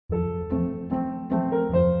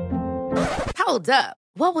Hold up.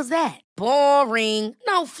 What was that? Boring.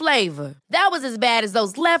 No flavor. That was as bad as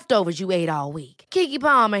those leftovers you ate all week. Keke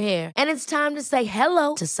Palmer here, and it's time to say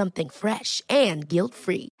hello to something fresh and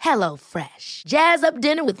guilt-free. Hello Fresh. Jazz up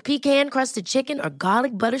dinner with pecan-crusted chicken or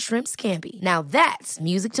garlic butter shrimp scampi. Now that's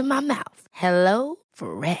music to my mouth. Hello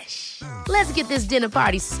Fresh. Let's get this dinner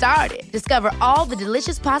party started. Discover all the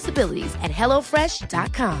delicious possibilities at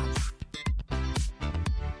hellofresh.com.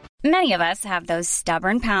 Many of us have those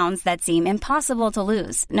stubborn pounds that seem impossible to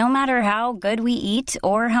lose, no matter how good we eat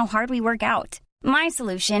or how hard we work out. My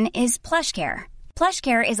solution is PlushCare.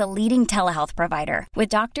 PlushCare is a leading telehealth provider with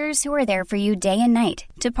doctors who are there for you day and night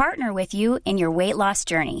to partner with you in your weight loss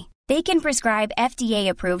journey. They can prescribe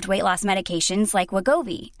FDA-approved weight loss medications like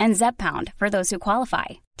Wegovy and Zepbound for those who qualify.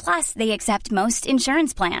 Plus, they accept most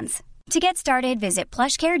insurance plans. To get started, visit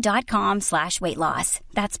plushcare.com/weightloss.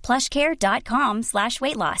 That's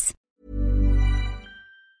plushcare.com/weightloss.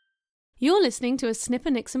 You're listening to a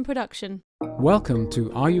Snipper Nixon production. Welcome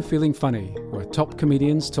to Are You Feeling Funny, where top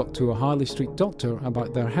comedians talk to a Harley Street doctor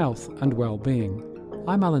about their health and well-being.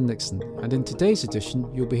 I'm Alan Nixon, and in today's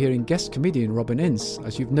edition, you'll be hearing guest comedian Robin Ince,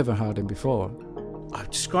 as you've never heard him before. I've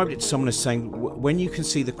described it to someone as saying, when you can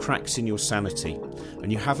see the cracks in your sanity, and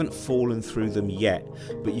you haven't fallen through them yet,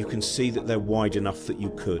 but you can see that they're wide enough that you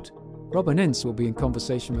could. Robin Ince will be in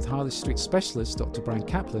conversation with Harley Street specialist Dr. Brian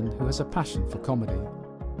Kaplan, who has a passion for comedy.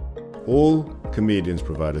 All comedians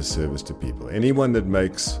provide a service to people. Anyone that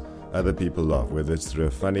makes other people laugh, whether it's through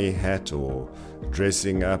a funny hat or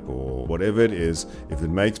dressing up or whatever it is, if it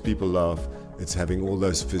makes people laugh, it's having all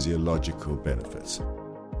those physiological benefits.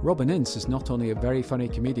 Robin Ince is not only a very funny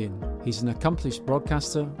comedian, he's an accomplished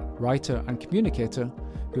broadcaster, writer and communicator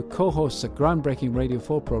who co-hosts a groundbreaking Radio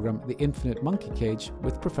 4 programme, The Infinite Monkey Cage,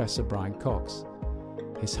 with Professor Brian Cox.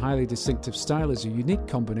 His highly distinctive style is a unique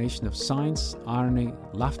combination of science, irony,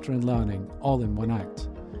 laughter and learning, all in one act.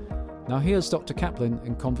 Now here's Dr. Kaplan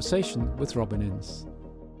in conversation with Robin Ince.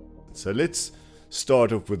 So let's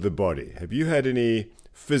start off with the body. Have you had any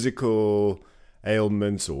physical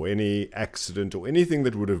ailments or any accident or anything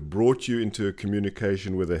that would have brought you into a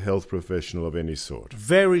communication with a health professional of any sort?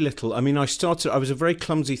 Very little. I mean, I was a very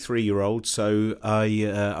clumsy 3-year-old, so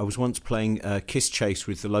I was once playing kiss chase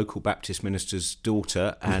with the local Baptist minister's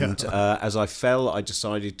daughter, and as I fell, I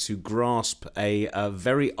decided to grasp a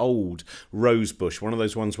very old rose bush, one of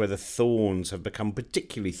those ones where the thorns have become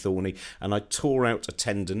particularly thorny, and I tore out a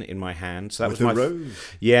tendon in my hand. So that was my rose?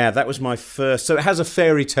 Yeah, that was my first. So it has a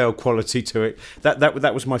fairy tale quality to it.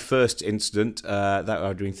 That was my first incident. That I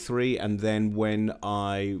was doing 3, and then when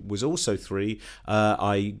I was also 3,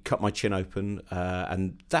 I cut my chin open,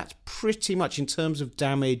 and that's pretty much in terms of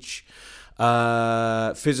damage.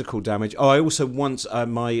 Physical damage. I also once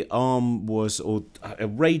my arm was a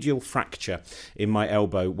radial fracture in my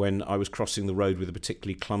elbow when I was crossing the road with a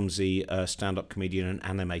particularly clumsy stand-up comedian and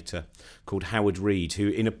animator called Howard Reed, who,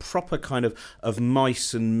 in a proper kind of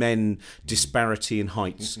mice and men disparity in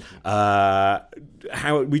heights,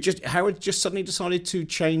 Howard just suddenly decided to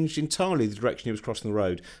change entirely the direction he was crossing the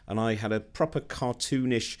road, and I had a proper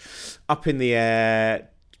cartoonish up in the air,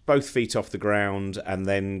 both feet off the ground, and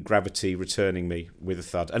then gravity returning me with a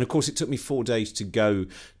thud. And of course, it took me 4 days to go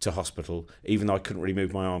to hospital, even though I couldn't really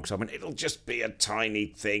move my arm, because I went, it'll just be a tiny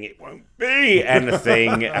thing, it won't be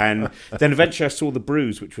anything. And then eventually I saw the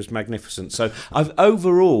bruise, which was magnificent. So I've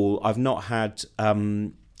not had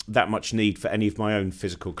that much need for any of my own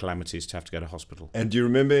physical calamities to have to go to hospital. And do you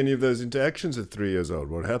remember any of those interactions at 3 years old?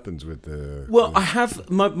 What happens with the... Well, I have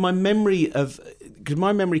my memory of... Because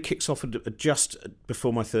my memory kicks off just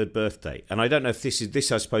before my 3rd birthday. And I don't know if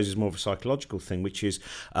this I suppose is more of a psychological thing, which is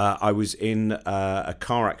I was in a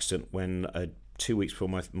car accident when 2 weeks before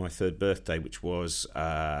my 3rd birthday, which was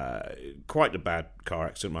quite a bad car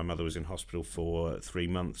accident. My mother was in hospital for 3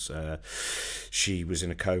 months. She was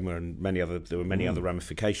in a coma, and there were many other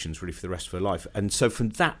ramifications really for the rest of her life. And so from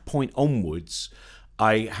that point onwards,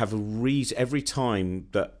 I have a reason every time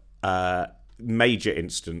that major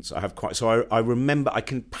instance I have quite. So I remember, I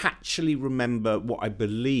can patchily remember what I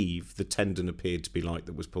believe the tendon appeared to be like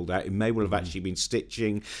that was pulled out. It may well have actually been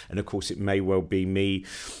stitching, and of course it may well be me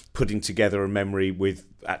putting together a memory with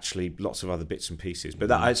actually lots of other bits and pieces.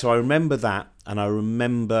 But so I remember that, and I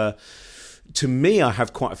remember, to me, I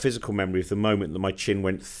have quite a physical memory of the moment that my chin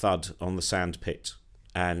went thud on the sand pit.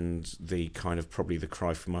 and the kind of probably the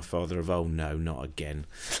cry from my father of "oh no, not again,"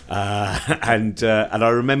 and I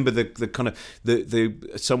remember the kind of the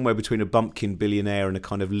somewhere between a bumpkin billionaire and a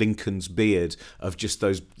kind of Lincoln's beard of just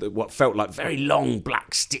those what felt like very long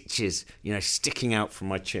black stitches, sticking out from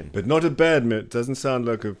my chin. But not a bad memory. It doesn't sound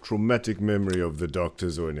like a traumatic memory of the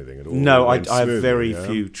doctors or anything at all. No, I have very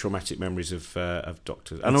few traumatic memories of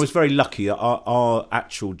doctors, and I was very lucky that our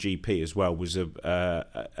actual GP as well was a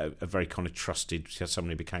very kind of trusted.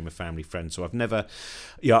 Somebody became a family friend, so I've never,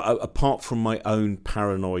 apart from my own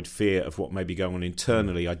paranoid fear of what may be going on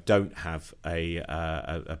internally, I don't have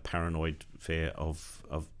a paranoid fear of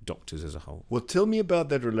doctors as a whole. Well, tell me about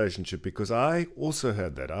that relationship, because I also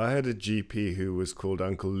had that. I had a GP who was called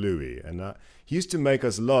Uncle Louis, and he used to make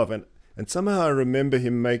us laugh, and somehow I remember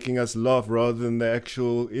him making us laugh rather than the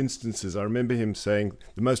actual instances. I remember him saying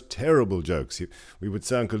the most terrible jokes. We would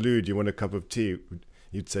say, "Uncle Louis, do you want a cup of tea?"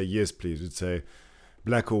 He'd say, "Yes, please." We'd say,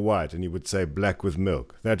 "Black or white?" And he would say, "Black with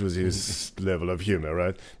milk." That was his level of humor,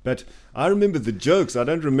 right? But I remember the jokes. I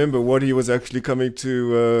don't remember what he was actually coming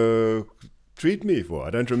to treat me for.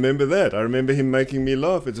 I don't remember that. I remember him making me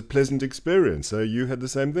laugh. It's a pleasant experience. So you had the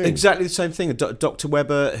same thing. Exactly the same thing. Dr.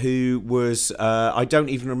 Webber, who was, I don't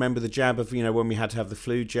even remember the jab of, when we had to have the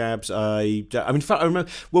flu jabs. In fact, I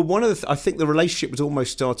remember, well, I think the relationship was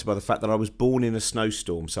almost started by the fact that I was born in a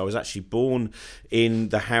snowstorm. So I was actually born in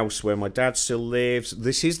the house where my dad still lives.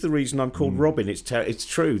 This is the reason I'm called Robin. It's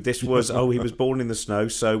true. This was, he was born in the snow,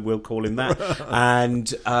 so we'll call him that.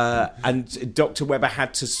 And Dr. Webber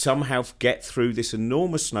had to somehow get through this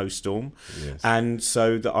enormous snowstorm, yes. And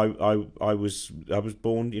so that I was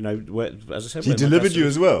born, as I said, he delivered you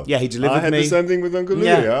as well. Yeah, he delivered me. I had the same thing with Uncle Louis.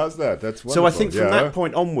 Yeah. How's that? That's wonderful. So I think from that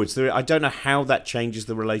point onwards, I don't know how that changes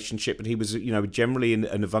the relationship. But he was, generally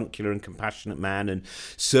an avuncular and compassionate man, and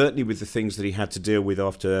certainly with the things that he had to deal with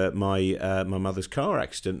after my mother's car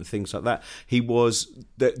accident and things like that,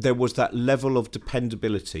 there was that level of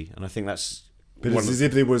dependability, and I think that's. But it's as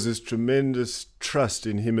if there was this tremendous trust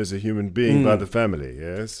in him as a human being by the family,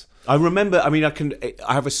 yes? I remember,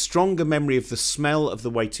 I have a stronger memory of the smell of the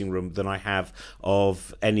waiting room than I have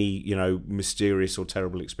of any, mysterious or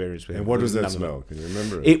terrible experience with him. And what was that smell? Can you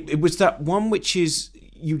remember it? It was that one which is,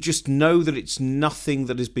 you just know that it's nothing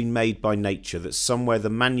that has been made by nature, that somewhere the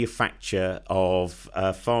manufacture of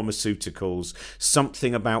pharmaceuticals,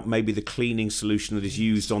 something about maybe the cleaning solution that is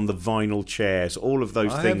used on the vinyl chairs, all of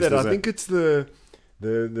those things. I think it's the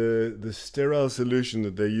sterile solution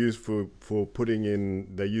that they use for putting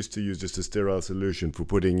in. They used to use just a sterile solution for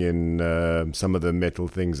putting in some of the metal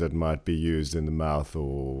things that might be used in the mouth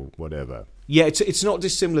or whatever. Yeah, it's not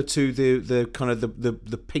dissimilar to the kind of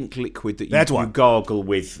the pink liquid that you gargle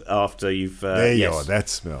with after you've. There you are, that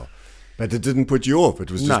smell. But it didn't put you off.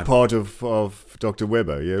 It was just part of Dr.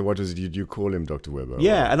 Webber. Yeah, what is it? Did you call him Dr. Webber?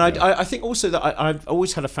 Yeah, and I think also that I've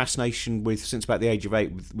always had a fascination with, since about the age of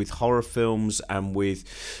 8, with horror films and with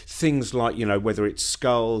things like, whether it's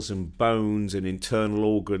skulls and bones and internal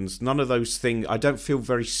organs. None of those things. I don't feel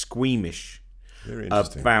very squeamish. Very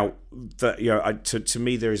interesting. About that, to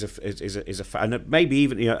me there is a and maybe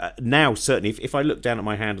even now certainly if I look down at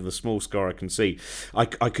my hand and the small scar I can see, I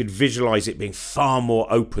could visualize it being far more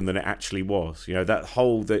open than it actually was. That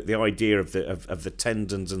whole the idea of the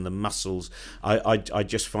tendons and the muscles, I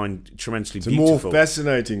just find tremendously beautiful. It's more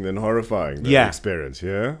fascinating than horrifying. That experience.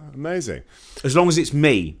 Yeah, amazing. As long as it's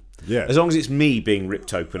me. Yeah. As long as it's me being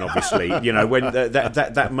ripped open, obviously, when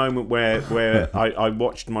that moment where I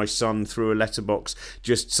watched my son through a letterbox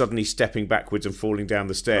just suddenly stepping backwards and falling down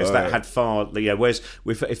the stairs, that had far. Whereas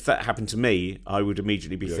if that happened to me, I would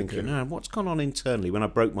immediately be thinking, what's gone on internally? When I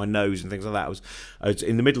broke my nose and things like that, I was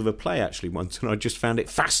in the middle of a play actually once, and I just found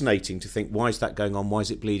it fascinating to think, why is that going on? Why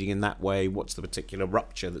is it bleeding in that way? What's the particular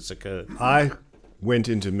rupture that's occurred? I went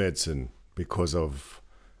into medicine because of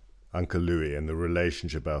Uncle Louis and the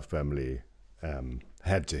relationship our family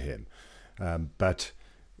had to him. But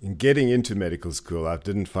in getting into medical school, I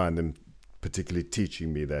didn't find them particularly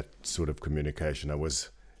teaching me that sort of communication.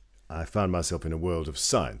 I found myself in a world of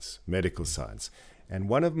science, medical science. And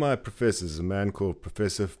one of my professors, a man called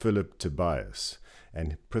Professor Philip Tobias.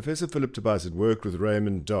 And Professor Philip Tobias had worked with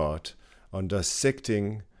Raymond Dart on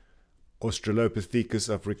dissecting Australopithecus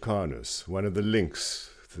africanus, one of the links.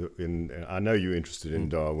 I know you're interested in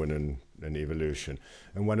Darwin and evolution,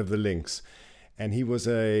 and one of the links. And he was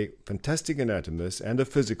a fantastic anatomist and a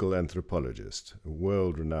physical anthropologist, a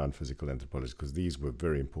world-renowned physical anthropologist, because these were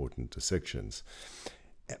very important dissections.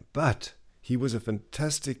 But he was a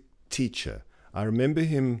fantastic teacher. I remember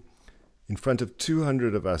him in front of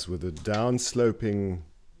 200 of us with a down-sloping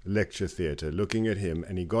lecture theatre looking at him,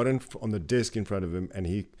 and he got on the desk in front of him, and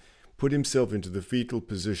he put himself into the fetal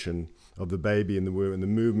position of the baby in the womb and the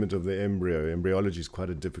movement of the embryo. Embryology is quite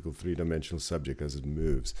a difficult three-dimensional subject as it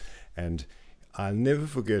moves. And I'll never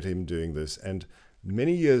forget him doing this. And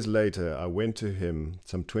many years later, I went to him,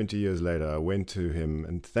 some 20 years later, I went to him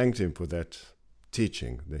and thanked him for that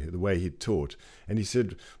teaching, the way he taught. And he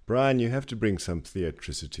said, Brian, you have to bring some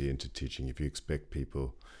theatricity into teaching if you expect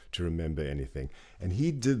people to remember anything. And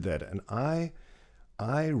he did that. And I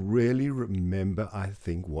really remember, I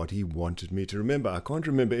think, what he wanted me to remember. I can't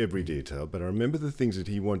remember every detail, but I remember the things that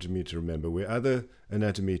he wanted me to remember. Where other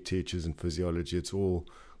anatomy teachers and physiology, it's all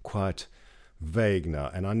quite vague now.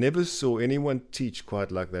 And I never saw anyone teach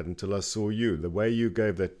quite like that until I saw you, the way you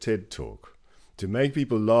gave that TED talk, to make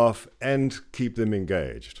people laugh and keep them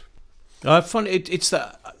engaged. I find it's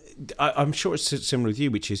that I'm sure it's similar with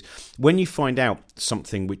you, which is when you find out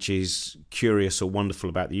something which is curious or wonderful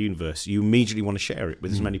about the universe, you immediately want to share it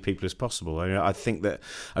with as many people as possible. I think that,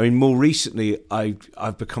 more recently,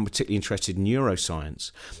 I've become particularly interested in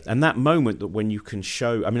neuroscience, and that moment that when you can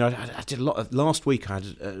show, I did a lot of, last week I had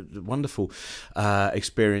a wonderful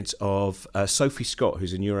experience of Sophie Scott,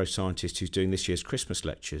 who's a neuroscientist who's doing this year's Christmas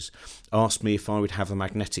lectures, asked me if I would have a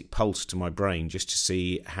magnetic pulse to my brain just to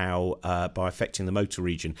see how, by affecting the motor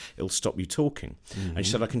region, it'll stop you talking. Mm-hmm. And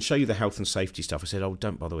she said, I can show you the health and safety stuff. I said, oh,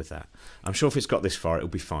 don't bother with that. I'm sure if it's got this far, it'll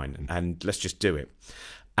be fine. And let's just do it.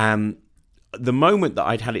 The moment that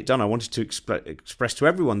I'd had it done, I wanted to express to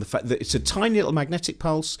everyone the fact that it's a tiny little magnetic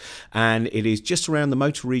pulse and it is just around the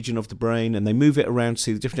motor region of the brain, and they move it around to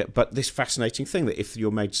see the different... But this fascinating thing that if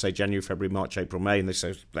you're made to say January, February, March, April, May, and they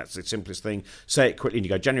say that's the simplest thing, say it quickly and you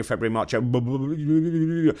go January, February, March,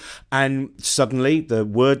 April, and suddenly the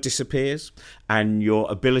word disappears and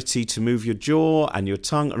your ability to move your jaw and your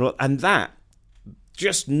tongue, and that,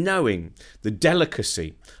 just knowing the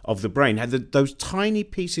delicacy of the brain, had those tiny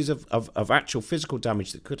pieces of actual physical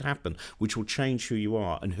damage that could happen, which will change who you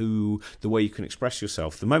are and the way you can express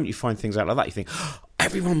yourself. The moment you find things out like that, you think,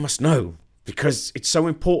 everyone must know, because it's so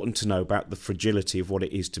important to know about the fragility of what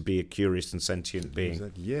it is to be a curious and sentient being.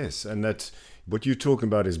 Exactly. Yes, and that's what you're talking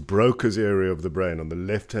about is Broca's area of the brain, on the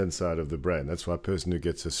left-hand side of the brain. That's why a person who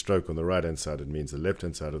gets a stroke on the right-hand side, it means the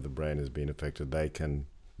left-hand side of the brain has been affected. They can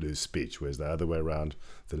lose speech, whereas the other way around,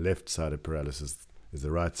 the left side of paralysis is the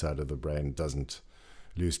right side of the brain doesn't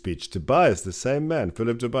lose speech. Tobias, the same man,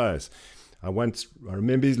 Philip Tobias, I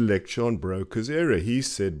remember his lecture on Broca's area. He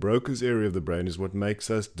said Broca's area of the brain is what makes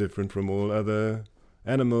us different from all other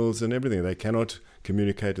animals and everything. They cannot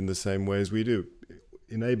communicate in the same way as we do,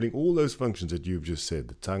 enabling all those functions that you've just said,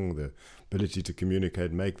 the tongue, the ability to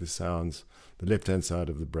communicate, make the sounds, the left-hand side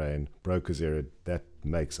of the brain, Broca's area, that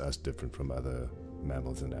makes us different from other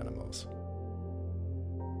mammals and animals.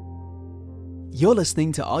 You're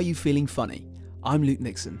listening to Are You Feeling Funny? I'm Luke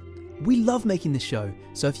Nixon. We love making this show,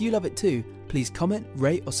 so if you love it too, please comment,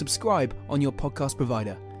 rate or subscribe on your podcast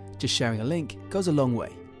provider. Just sharing a link goes a long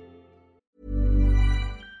way.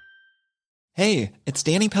 Hey, it's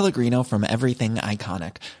Danny Pellegrino from Everything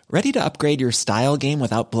Iconic. Ready to upgrade your style game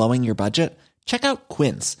without blowing your budget? Check out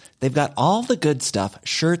Quince. They've got all the good stuff,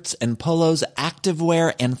 shirts and polos,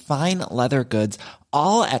 activewear, and fine leather goods,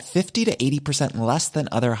 all at 50 to 80% less than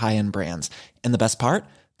other high-end brands. And the best part?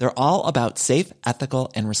 They're all about safe,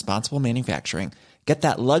 ethical, and responsible manufacturing. Get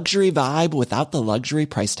that luxury vibe without the luxury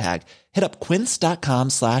price tag. Hit up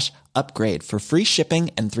quince.com/upgrade for free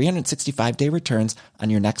shipping and 365-day returns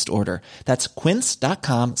on your next order. That's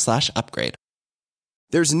quince.com/upgrade.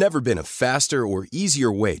 There's never been a faster or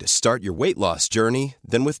easier way to start your weight loss journey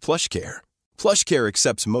than with PlushCare. PlushCare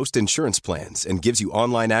accepts most insurance plans and gives you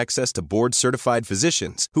online access to board-certified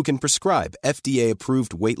physicians who can prescribe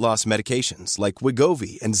FDA-approved weight loss medications like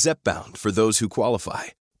Wegovy and Zepbound for those who qualify.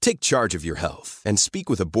 Take charge of your health and speak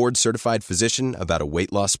with a board-certified physician about a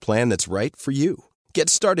weight loss plan that's right for you. Get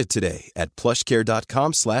started today at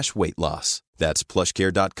plushcare.com/weight loss. That's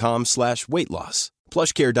plushcare.com/weight loss.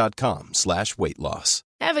 plushcare.com/weight loss.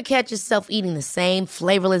 Ever catch yourself eating the same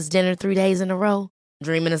flavorless dinner 3 days in a row?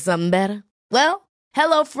 Dreaming of something better? Well,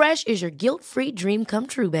 HelloFresh is your guilt-free dream come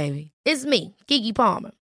true, baby. It's me, Keke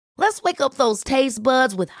Palmer. Let's wake up those taste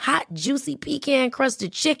buds with hot, juicy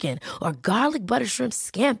pecan-crusted chicken or garlic butter shrimp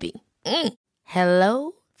scampi.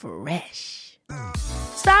 HelloFresh.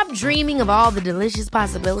 Stop dreaming of all the delicious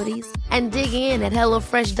possibilities and dig in at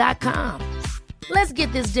HelloFresh.com. Let's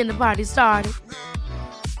get this dinner party started.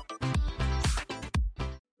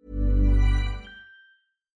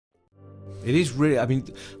 It is really, I mean,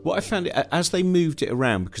 what I found, as they moved it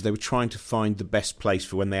around, because they were trying to find the best place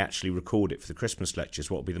for when they actually record it for the Christmas lectures,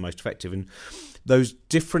 what would be the most effective, and those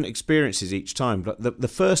different experiences each time. But the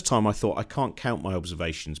first time I thought, I can't count my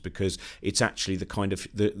observations because it's actually the kind of,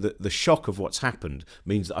 the shock of what's happened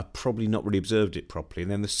means that I've probably not really observed it properly.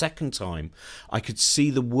 And then the second time, I could see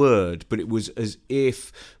the word, but it was as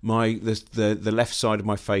if the left side of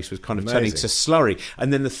my face was kind of turning to slurry.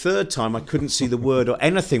 And then the third time, I couldn't see the word or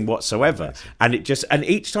anything whatsoever. And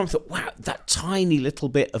each time I thought, wow, that tiny little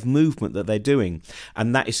bit of movement that they're doing,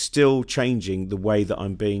 and that is still changing the way that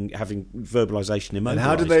I'm having verbalization immobilized. And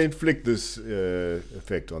how do they inflict this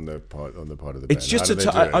effect on the part of the band? It's just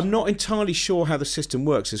I'm not entirely sure how the system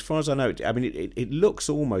works. As far as I know, I mean, it looks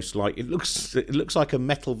almost like it looks like a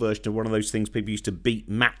metal version of one of those things people used to beat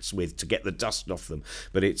mats with to get the dust off them.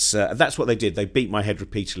 But it's that's what they did. They beat my head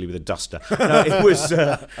repeatedly with a duster. No, it was,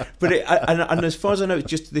 and as far as I know, it's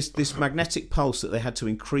just this magnetic pulse that they had to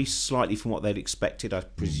increase slightly from what they'd expected. I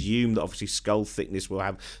presume that obviously skull thickness will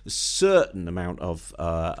have a certain amount of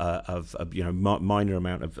minor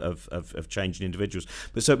amount of change in individuals.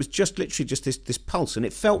 But so it was just literally just this pulse, and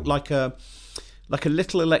it felt like a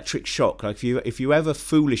little electric shock. Like if you ever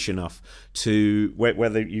foolish enough to,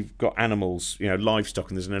 whether you've got animals, livestock,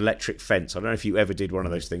 and there's an electric fence. I don't know if you ever did one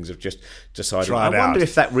of those things of just deciding, I wonder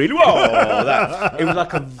if that really, it was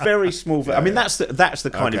like a very small, I mean, that's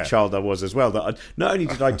the kind of child I was as well. That not only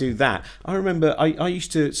did I do that, I remember I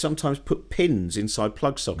used to sometimes put pins inside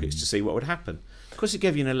plug sockets to see what would happen. Because it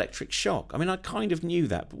gave you an electric shock. I mean, I kind of knew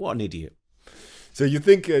that, but what an idiot. So you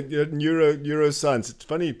think neuroscience, it's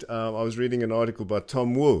funny, I was reading an article by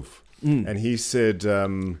Tom Wolfe, and he said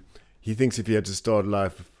he thinks if he had to start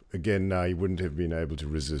life again now, he wouldn't have been able to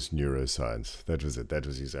resist neuroscience. That was it. That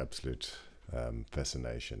was his absolute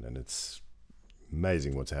fascination. And it's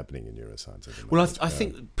amazing what's happening in neuroscience at the moment. Well, I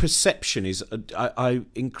think perception is, I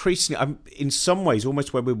increasingly, in some ways,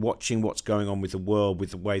 almost where we're watching what's going on with the world,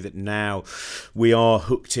 with the way that now we are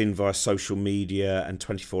hooked in via social media and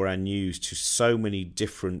 24-hour news to so many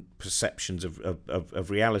different perceptions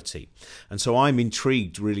of reality. And so I'm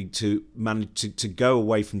intrigued really to manage to go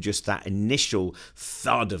away from just that initial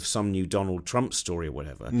thud of some new Donald Trump story or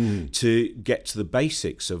whatever, to get to the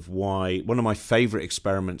basics of why. One of my favourite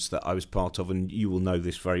experiments that I was part of, and you will know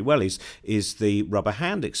this very well, is the rubber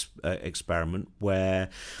hand experiment, where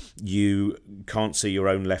you can't see your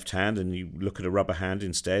own left hand and you look at a rubber hand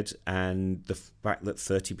instead, and the fact that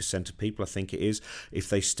 30% of people, I think it is, if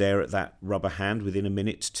they stare at that rubber hand within a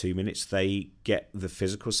minute to 2 minutes, they get the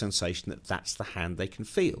physical sensation that that's the hand they can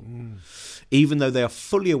feel, even though they are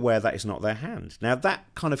fully aware that is not their hand. Now, that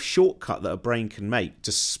kind of shortcut that a brain can make,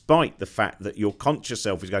 despite the fact that your conscious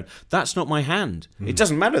self is going, that's not my hand. It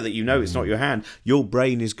doesn't matter that you know it's not your hand. Your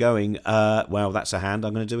brain is going, well, that's a hand.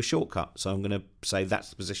 I'm going to do a shortcut. So I'm going to say that's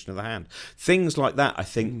the position of the hand. Things like that, I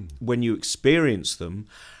think, when you experience them,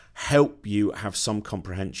 help you have some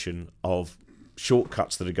comprehension of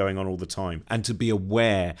shortcuts that are going on all the time, and to be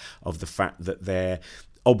aware of the fact that their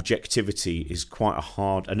objectivity is quite a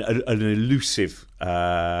hard and an elusive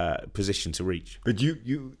position to reach. But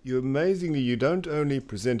you amazingly, you don't only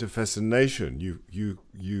present a fascination,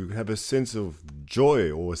 you have a sense of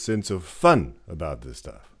joy or a sense of fun about this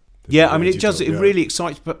stuff. Yeah, I mean, it does. It really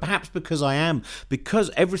excites, but perhaps because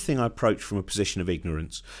everything I approach from a position of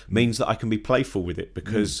ignorance means that I can be playful with it,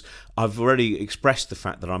 because I've already expressed the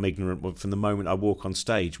fact that I'm ignorant from the moment I walk on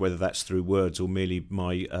stage, whether that's through words or merely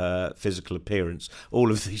my physical appearance.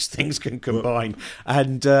 All of these things can combine,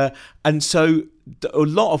 and so a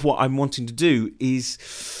lot of what I'm wanting to do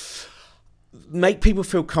is make people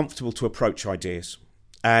feel comfortable to approach ideas.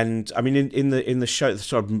 And I mean, in the show,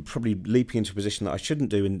 so I'm probably leaping into a position that I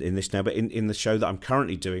shouldn't do in this now, but in the show that I'm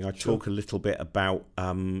currently doing, I talk a little bit about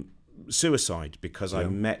suicide, because I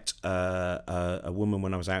met a woman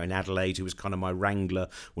when I was out in Adelaide who was kind of my wrangler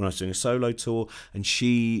when I was doing a solo tour, and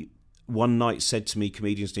she one night said to me,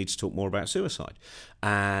 comedians need to talk more about suicide.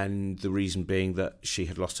 And the reason being that she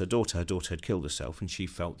had lost her daughter had killed herself, and she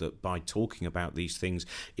felt that by talking about these things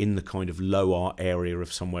in the kind of low art area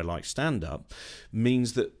of somewhere like stand-up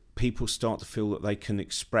means that people start to feel that they can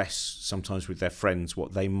express, sometimes with their friends,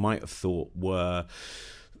 what they might have thought were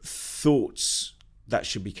thoughts that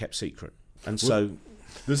should be kept secret. And so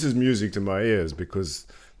this is music to my ears, because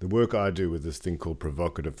the work I do with this thing called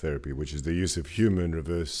provocative therapy, which is the use of human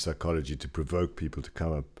reverse psychology to provoke people to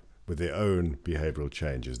come up with their own behavioral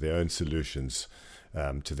changes, their own solutions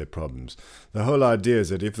to their problems. The whole idea is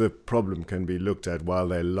that if the problem can be looked at while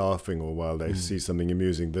they're laughing or while they see something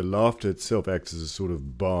amusing, the laughter itself acts as a sort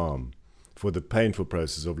of balm for the painful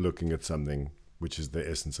process of looking at something which is the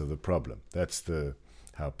essence of the problem. That's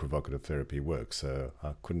how provocative therapy works. So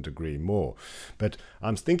I couldn't agree more. But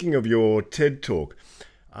I'm thinking of your TED Talk.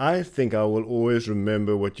 I think I will always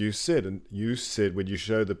remember what you said. And you said when you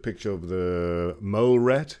showed the picture of the mole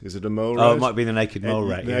rat, is it a mole rat? Oh, it might be the naked mole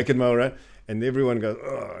rat. The naked mole rat. And everyone goes,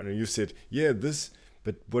 oh, and you said, yeah, this,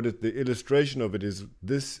 but the illustration of it is,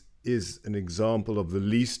 this is an example of the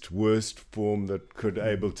least worst form that could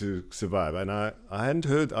able to survive. And I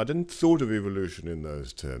didn't thought of evolution in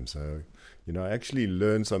those terms. So, I actually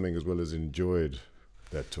learned something as well as enjoyed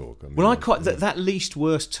that talk. I quite that least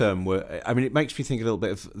worst term. It makes me think a little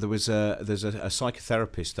bit of there's a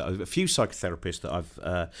psychotherapist a few psychotherapists that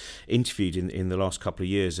I've interviewed in the last couple of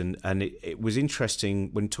years, and it was interesting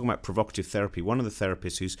when talking about provocative therapy. One of the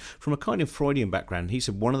therapists who's from a kind of Freudian background, he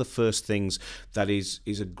said one of the first things that is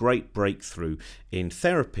a great breakthrough in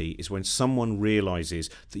therapy is when someone realizes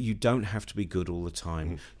that you don't have to be good all the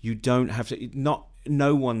time. You don't have to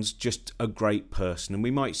no one's just a great person, and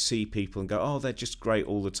we might see people and go, oh, they're just great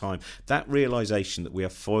all the time. That realization that we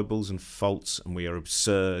have foibles and faults and we are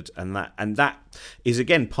absurd, and that is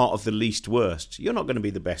again part of the least worst. You're not going to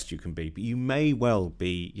be the best you can be, but you may well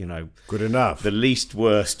be, good enough, the least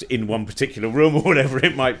worst in one particular room or whatever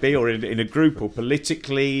it might be, or in a group, or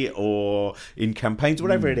politically, or in campaigns,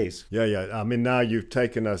 whatever it is. Yeah. Now you've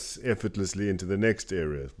taken us effortlessly into the next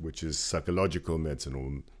area, which is psychological medicine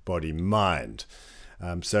or body-mind.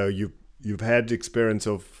 So you've had experience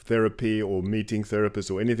of therapy or meeting therapists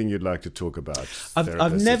or anything you'd like to talk about?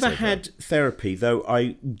 I've never had therapy, though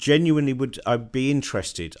I genuinely I'd be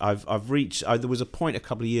interested. There was a point a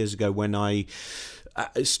couple of years ago when I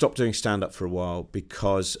stopped doing stand-up for a while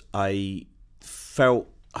because I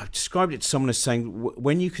described it to someone as saying,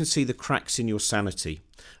 when you can see the cracks in your sanity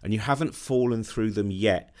and you haven't fallen through them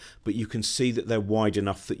yet, but you can see that they're wide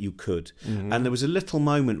enough that you could. Mm-hmm. And there was a little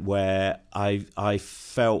moment where I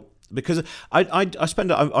felt, because I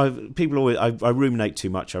ruminate too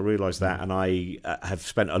much. I realise that, and I have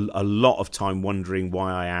spent a lot of time wondering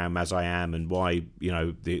why I am as I am, and why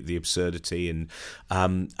the absurdity, and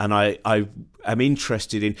I am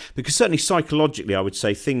interested in, because certainly psychologically I would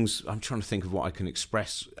say things. I'm trying to think of what I can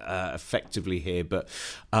express effectively here, but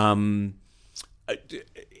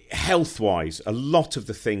health-wise, a lot of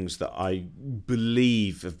the things that I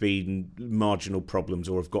believe have been marginal problems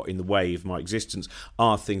or have got in the way of my existence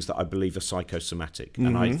are things that I believe are psychosomatic. Mm-hmm.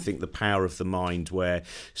 And I think the power of the mind, where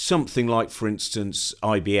something like, for instance,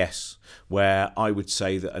 IBS, where I would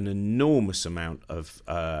say that an enormous amount of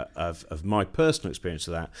my personal experience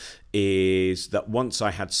of that is that once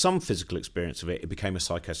I had some physical experience of it, it became a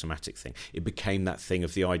psychosomatic thing. It became that thing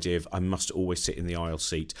of the idea of I must always sit in the aisle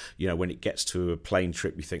seat. When it gets to a plane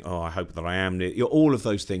trip, you think, oh, I hope that I am near. All of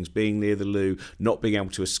those things, being near the loo, not being able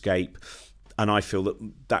to escape. And I feel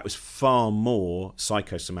that was far more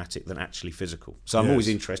psychosomatic than actually physical. So I'm always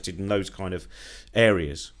interested in those kind of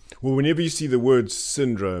areas. Well, whenever you see the word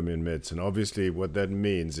syndrome in medicine, obviously what that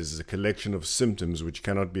means is a collection of symptoms which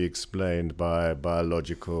cannot be explained by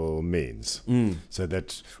biological means. So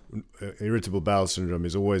that irritable bowel syndrome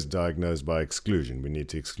is always diagnosed by exclusion. We need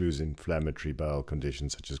to exclude inflammatory bowel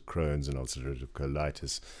conditions such as Crohn's and ulcerative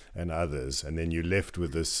colitis and others. And then you're left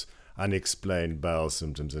with this unexplained bowel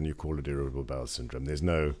symptoms, and you call it irritable bowel syndrome. There's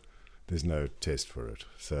no test for it.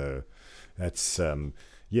 So that's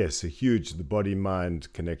yes, the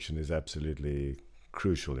body-mind connection is absolutely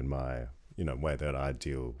crucial in my way that I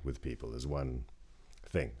deal with people as one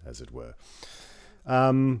thing, as it were.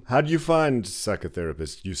 How do you find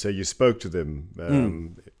psychotherapists? You say you spoke to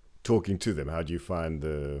them, talking to them. How do you find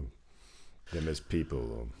them as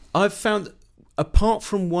people? I've found, apart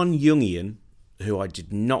from one Jungian, who I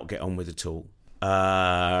did not get on with at all,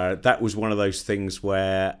 that was one of those things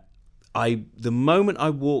where the moment I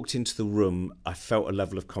walked into the room, I felt a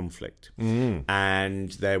level of conflict.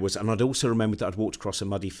 And I'd also remembered that I'd walked across a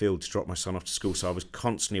muddy field to drop my son off to school, so I was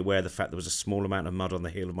constantly aware of the fact there was a small amount of mud on the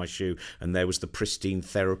heel of my shoe, and there was the pristine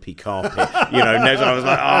therapy carpet. I was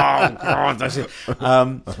like, oh God, that's it.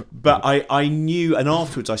 But I knew, and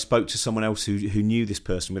afterwards I spoke to someone else who knew this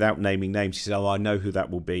person without naming names. He said, oh, I know who that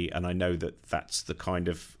will be, and I know that that's the kind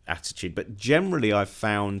of attitude. But generally I've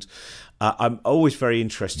found I'm always very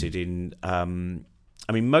interested in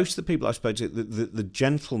most of the people I spoke to, the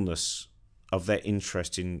gentleness of their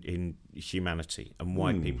interest in humanity and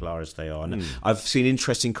why people are as they are. And I've seen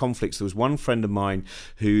interesting conflicts. There was one friend of mine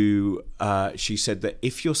who she said that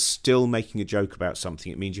if you're still making a joke about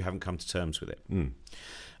something, it means you haven't come to terms with it.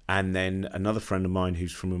 And then another friend of mine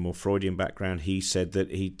who's from a more Freudian background, he said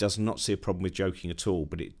that he does not see a problem with joking at all,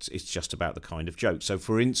 but it's just about the kind of joke. So,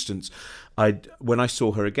 for instance, when I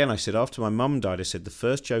saw her again, I said, after my mum died, I said, the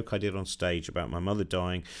first joke I did on stage about my mother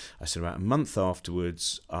dying, I said, about a month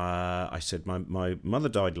afterwards, I said, my mother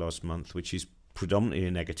died last month, which is predominantly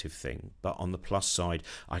a negative thing, but on the plus side,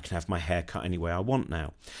 I can have my hair cut any way I want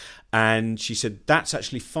now. And she said, that's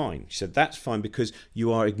actually fine. She said, that's fine because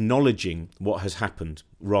you are acknowledging what has happened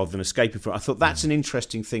rather than escaping from it. I thought that's an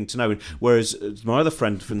interesting thing to know. Whereas my other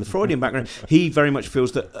friend from the Freudian background, he very much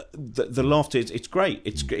feels that the laughter, it's great.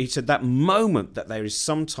 He said that moment that there is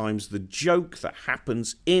sometimes the joke that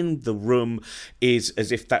happens in the room is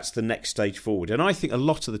as if that's the next stage forward. And I think a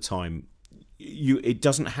lot of the time, it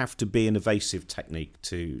doesn't have to be an evasive technique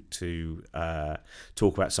to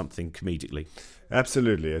talk about something comedically.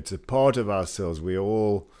 Absolutely, it's a part of ourselves. We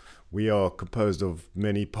are composed of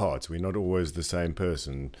many parts. We're not always the same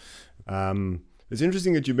person. It's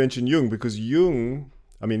interesting that you mentioned Jung, because Jung,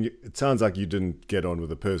 I mean, it sounds like you didn't get on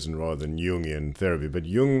with a person rather than Jungian therapy, but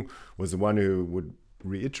Jung was the one who would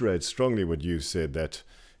reiterate strongly what you said, that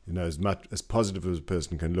as much as positive as a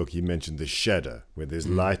person can look, he mentioned the shadow. Where there's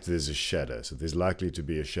light, there's a shadow. So there's likely to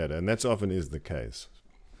be a shadow, and that's often is the case.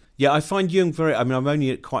 Yeah, I find Jung I'm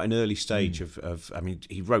only at quite an early stage of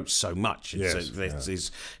he wrote so much. Yes,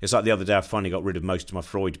 It's like the other day I finally got rid of most of my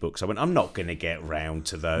Freud books. I went, I'm not going to get round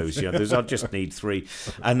to those. I just need 3.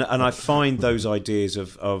 And I find those ideas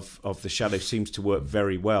of the shadow seems to work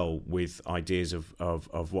very well with ideas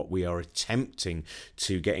of what we are attempting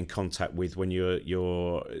to get in contact with when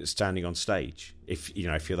you're standing on stage. If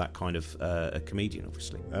you're that kind of a comedian,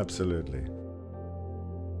 obviously. Absolutely.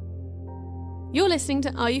 You're listening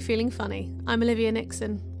to Are You Feeling Funny? I'm Olivia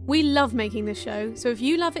Nixon. We love making this show, so if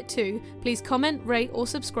you love it too, please comment, rate or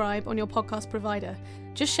subscribe on your podcast provider.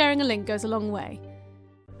 Just sharing a link goes a long way.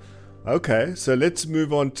 Okay, so let's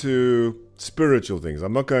move on to spiritual things.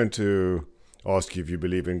 I'm not going to ask you if you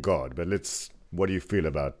believe in God, but what do you feel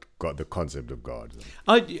about God, the concept of God?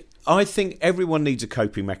 I think everyone needs a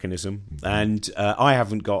coping mechanism, and I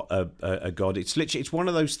haven't got a God. It's one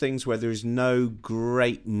of those things where there is no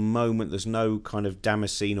great moment. There's no kind of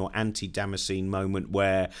Damascene or anti-Damascene moment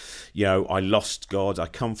where, I lost God. I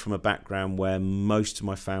come from a background where most of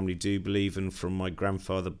my family do believe, and from my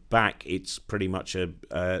grandfather back, it's pretty much a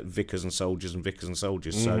vicars and soldiers and vicars and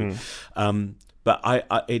soldiers. So, but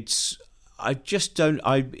I just don't.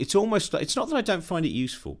 It's almost like, it's not that I don't find it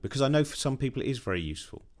useful, because I know for some people it is very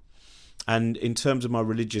useful. And in terms of my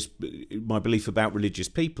belief about religious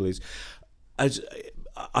people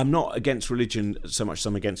I'm not against religion so much as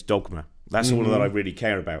I'm against dogma. That's all that I really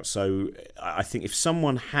care about. So I think if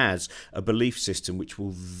someone has a belief system which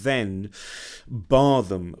will then bar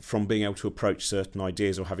them from being able to approach certain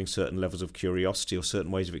ideas or having certain levels of curiosity or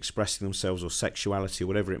certain ways of expressing themselves or sexuality or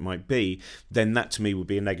whatever it might be, then that to me would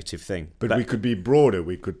be a negative thing. But we could be broader.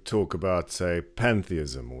 We could talk about, say,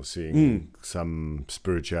 pantheism, or seeing some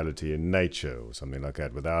spirituality in nature or something like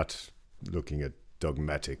that, without looking at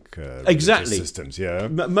dogmatic exactly systems. Yeah,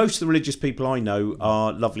 most of the religious people I know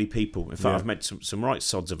are lovely people. In fact, I've met some right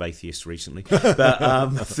sods of atheists recently.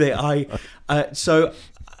 But so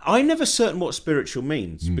I'm never certain what spiritual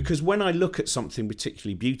means, because when I look at something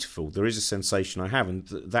particularly beautiful, there is a sensation I have, and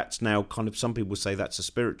that's now kind of, some people say that's a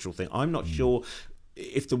spiritual thing. I'm not sure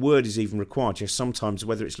if the word is even required. Just sometimes,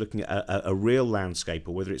 whether it's looking at a real landscape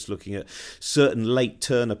or whether it's looking at certain late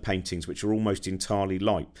Turner paintings which are almost entirely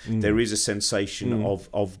light, there is a sensation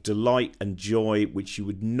of delight and joy which you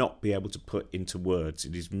would not be able to put into words.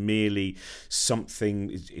 It is merely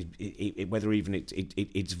something, whether even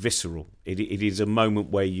it's visceral. It is a moment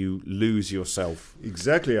where you lose yourself.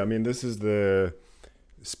 Exactly. I mean, this is the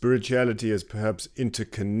spirituality as perhaps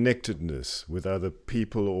interconnectedness with other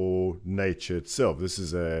people or nature itself. This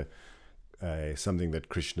is something that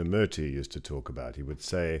Krishnamurti used to talk about. He would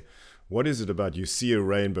say, what is it about you see a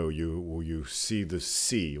rainbow, or you see the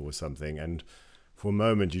sea or something, and for a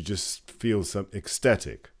moment you just feel some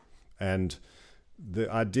ecstatic. And the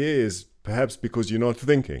idea is perhaps because you're not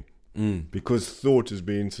thinking. Because thought is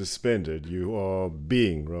being suspended, you are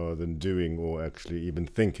being rather than doing or actually even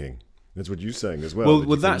thinking. That's what you're saying as well.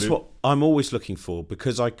 Well, that's what I'm always looking for,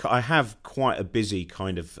 because I have quite a busy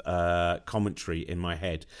kind of commentary in my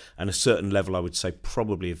head, and a certain level, I would say,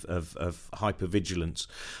 probably of hypervigilance.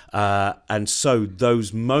 And so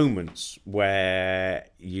those moments where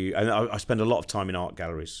and I spend a lot of time in art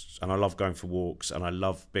galleries, and I love going for walks, and I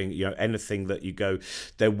love being, anything that you go,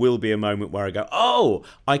 there will be a moment where I go, oh,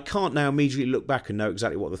 I can't now immediately look back and know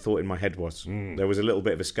exactly what the thought in my head was. There was a little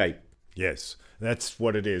bit of escape. Yes, that's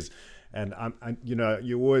what it is. And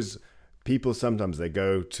you always people sometimes they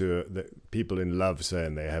go to the people in love, say,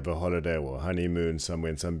 and they have a holiday or honeymoon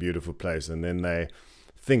somewhere in some beautiful place, and then they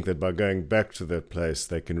think that by going back to that place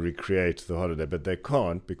they can recreate the holiday, but they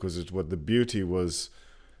can't, because it's what the beauty was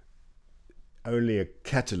only a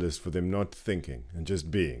catalyst for them not thinking and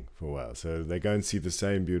just being for a while. So they go and see the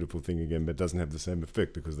same beautiful thing again, but it doesn't have the same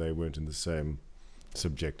effect because they weren't in the same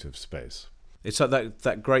subjective space. It's like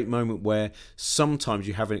that great moment where sometimes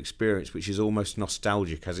you have an experience which is almost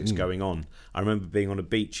nostalgic as it's going on. I remember being on a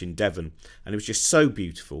beach in Devon, and it was just so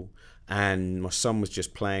beautiful, and my son was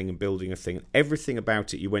just playing and building a thing. Everything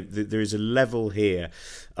about it, you went, there is a level here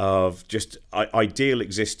of just ideal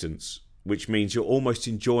existence, which means you're almost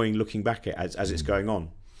enjoying looking back at it as it's going on.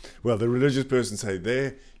 Well, the religious person say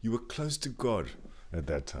there, you were close to God at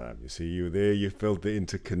that time. You see, you were there, you felt the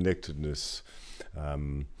interconnectedness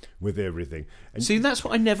with everything. And see, that's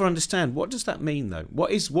what I never understand. What does that mean, though?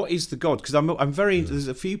 What is the God? Because I'm very. There's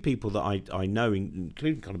a few people that I know,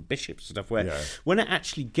 including kind of bishops and stuff, where when it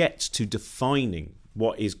actually gets to defining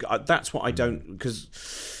what is God, that's what I don't.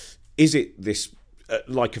 Because is it this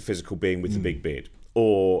like a physical being with the big beard?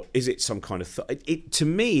 Or is it some kind of... to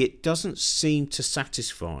me, it doesn't seem to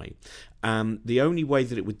satisfy. The only way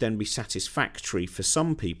that it would then be satisfactory for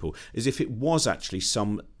some people is if it was actually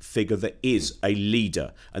some figure that is a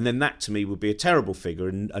leader. And then that, to me, would be a terrible figure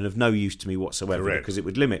and of no use to me whatsoever. Correct. Because it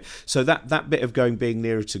would limit. So that bit of being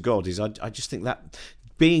nearer to God is... I just think that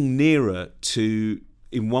being nearer to,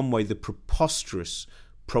 in one way, the preposterous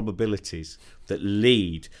probabilities that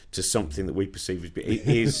lead to something that we perceive as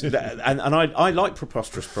is and I like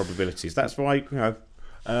preposterous probabilities. That's why,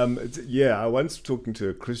 I once talking to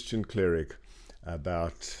a Christian cleric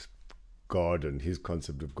about God and his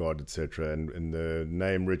concept of God, etc., and the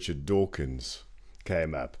name Richard Dawkins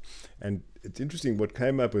came up, and it's interesting. What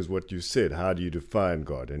came up was what you said. How do you define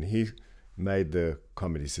God? And he made the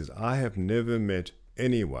comment. He says, I have never met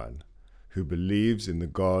anyone who believes in the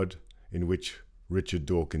God in which Richard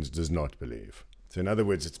Dawkins does not believe. So in other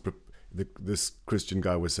words, this Christian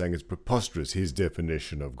guy was saying it's preposterous, his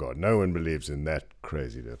definition of God. No one believes in that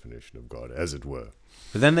crazy definition of God, as it were.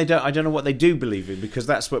 But then they don't. I don't know what they do believe in, because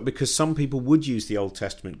because some people would use the Old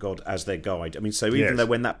Testament God as their guide. I mean, so even though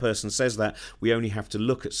when that person says that, we only have to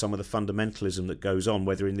look at some of the fundamentalism that goes on,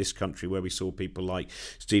 whether in this country where we saw people like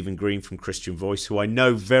Stephen Green from Christian Voice, who I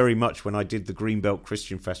know very much when I did the Greenbelt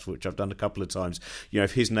Christian Festival, which I've done a couple of times.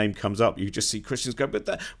 If his name comes up, you just see Christians go,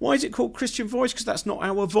 but why is it called Christian Voice? Because that's not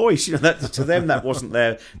our voice. To them that wasn't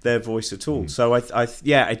their voice at all. So I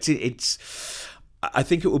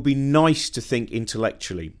think it would be nice to think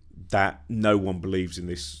intellectually that no one believes in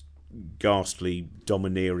this ghastly,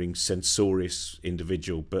 domineering, censorious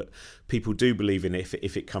individual, but people do believe in it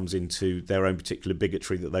if it comes into their own particular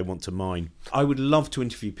bigotry that they want to mine. I would love to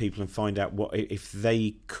interview people and find out what if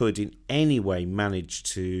they could in any way manage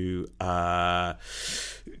to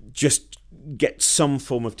just get some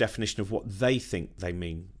form of definition of what they think they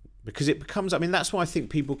mean. Because it becomes, that's why I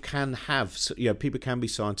think people can people can be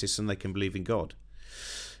scientists and they can believe in God,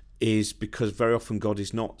 is because very often God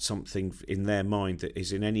is not something in their mind that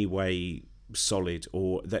is in any way solid,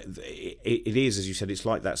 or that it is, as you said, it's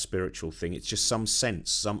like that spiritual thing. It's just some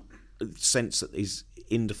sense that is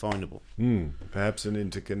indefinable. Perhaps an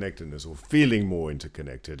interconnectedness, or feeling more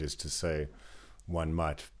interconnected, is to say one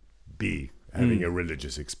might be having a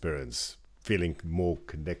religious experience, feeling more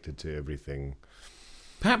connected to everything.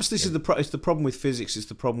 Perhaps this is it's the problem with physics. It's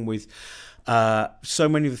the problem with so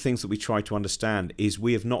many of the things that we try to understand is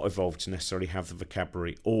we have not evolved to necessarily have the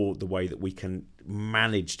vocabulary or the way that we can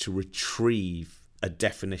manage to retrieve a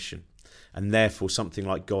definition. And therefore something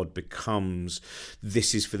like God becomes,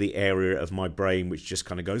 this is for the area of my brain which just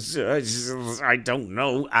kind of goes, I don't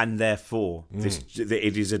know. And therefore,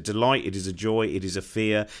 it is a delight, it is a joy, it is a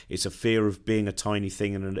fear. It's a fear of being a tiny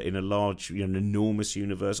thing in a large, an enormous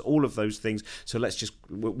universe, all of those things. So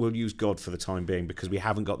we'll use God for the time being because we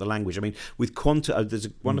haven't got the language. I mean, with quantum, there's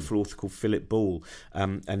a wonderful author called Philip Ball,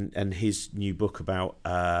 and his new book about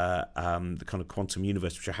the kind of quantum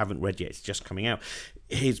universe, which I haven't read yet, it's just coming out.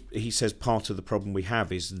 He says part of the problem we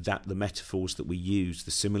have is that the metaphors that we use,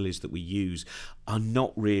 the similes that we use, are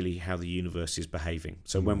not really how the universe is behaving.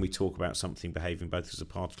 So when we talk about something behaving both as a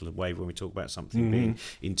particle and wave, when we talk about something being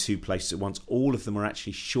in two places at once, all of them are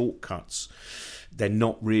actually shortcuts they're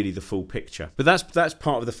not really the full picture. But that's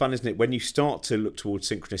part of the fun, isn't it? When you start to look towards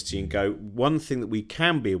synchronicity and go, one thing that we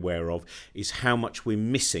can be aware of is how much we're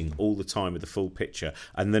missing all the time with the full picture,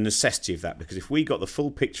 and the necessity of that, because if we got the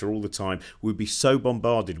full picture all the time, we'd be so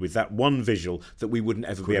bombarded with that one visual that we wouldn't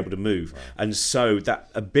ever be able to move. Right. And so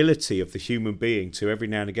that ability of the human being to every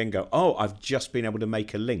now and again go, oh, I've just been able to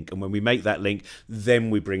make a link, and when we make that link, then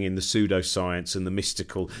we bring in the pseudoscience and the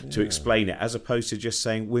mystical to explain it, as opposed to just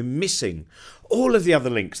saying we're missing all of the other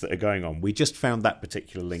links that are going on. We just found that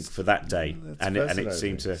particular link for that day, and it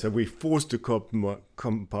seemed to... So we're forced to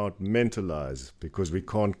compartmentalize because we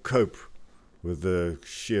can't cope with the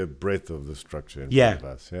sheer breadth of the structure in front of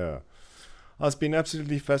us. Yeah. Oh, it's been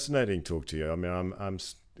absolutely fascinating to talk to you. I mean, I'm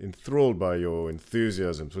enthralled by your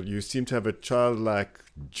enthusiasm. So you seem to have a childlike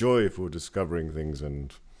joy for discovering things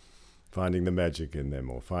and finding the magic in them,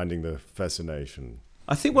 or finding the fascination.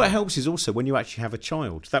 I think what helps is also when you actually have a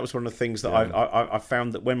child. That was one of the things that I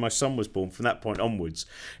found, that when my son was born, from that point onwards,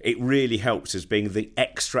 it really helps as being the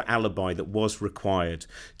extra alibi that was required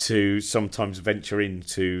to sometimes venture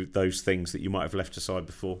into those things that you might have left aside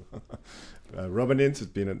before. Robin Ince,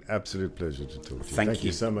 it's been an absolute pleasure to talk to you. Thank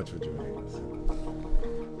you so much for joining us.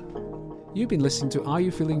 You've been listening to Are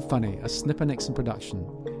You Feeling Funny, a Snipper Nixon production.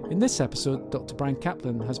 In this episode, Dr. Brian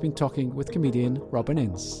Kaplan has been talking with comedian Robin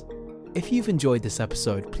Ince. If you've enjoyed this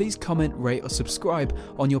episode, please comment, rate or subscribe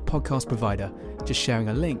on your podcast provider. Just sharing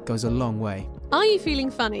a link goes a long way. Are You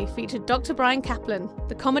Feeling Funny featured Dr. Brian Kaplan.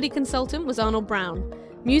 The comedy consultant was Arnold Brown.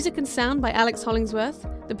 Music and sound by Alex Hollingsworth.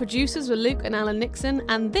 The producers were Luke and Alan Nixon,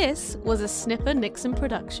 and this was a Snipper Nixon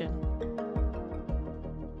production.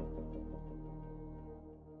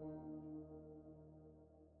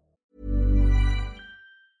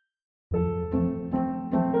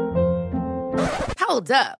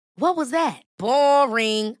 Hold up. What was that?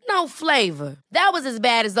 Boring. No flavor. That was as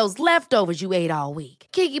bad as those leftovers you ate all week.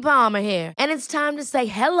 Keke Palmer here, and it's time to say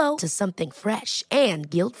hello to something fresh and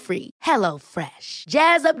guilt-free. Hello Fresh.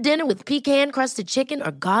 Jazz up dinner with pecan-crusted chicken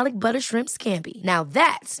or garlic butter shrimp scampi. Now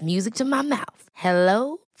that's music to my mouth.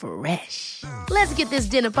 Hello Fresh. Let's get this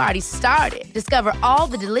dinner party started. Discover all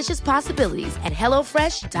the delicious possibilities at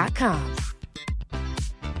HelloFresh.com.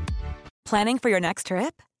 Planning for your next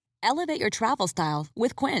trip? Elevate your travel style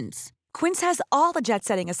with Quince. Quince has all the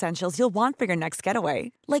jet-setting essentials you'll want for your next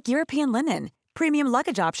getaway, like European linen, premium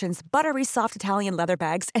luggage options, buttery soft Italian leather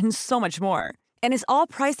bags, and so much more. And is all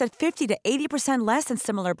priced at 50 to 80% less than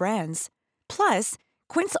similar brands. Plus,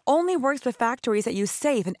 Quince only works with factories that use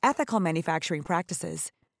safe and ethical manufacturing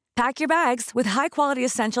practices. Pack your bags with high-quality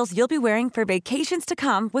essentials you'll be wearing for vacations to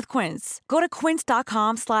come with Quince. Go to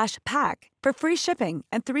quince.com/pack for free shipping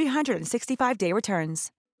and 365-day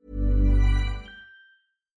returns.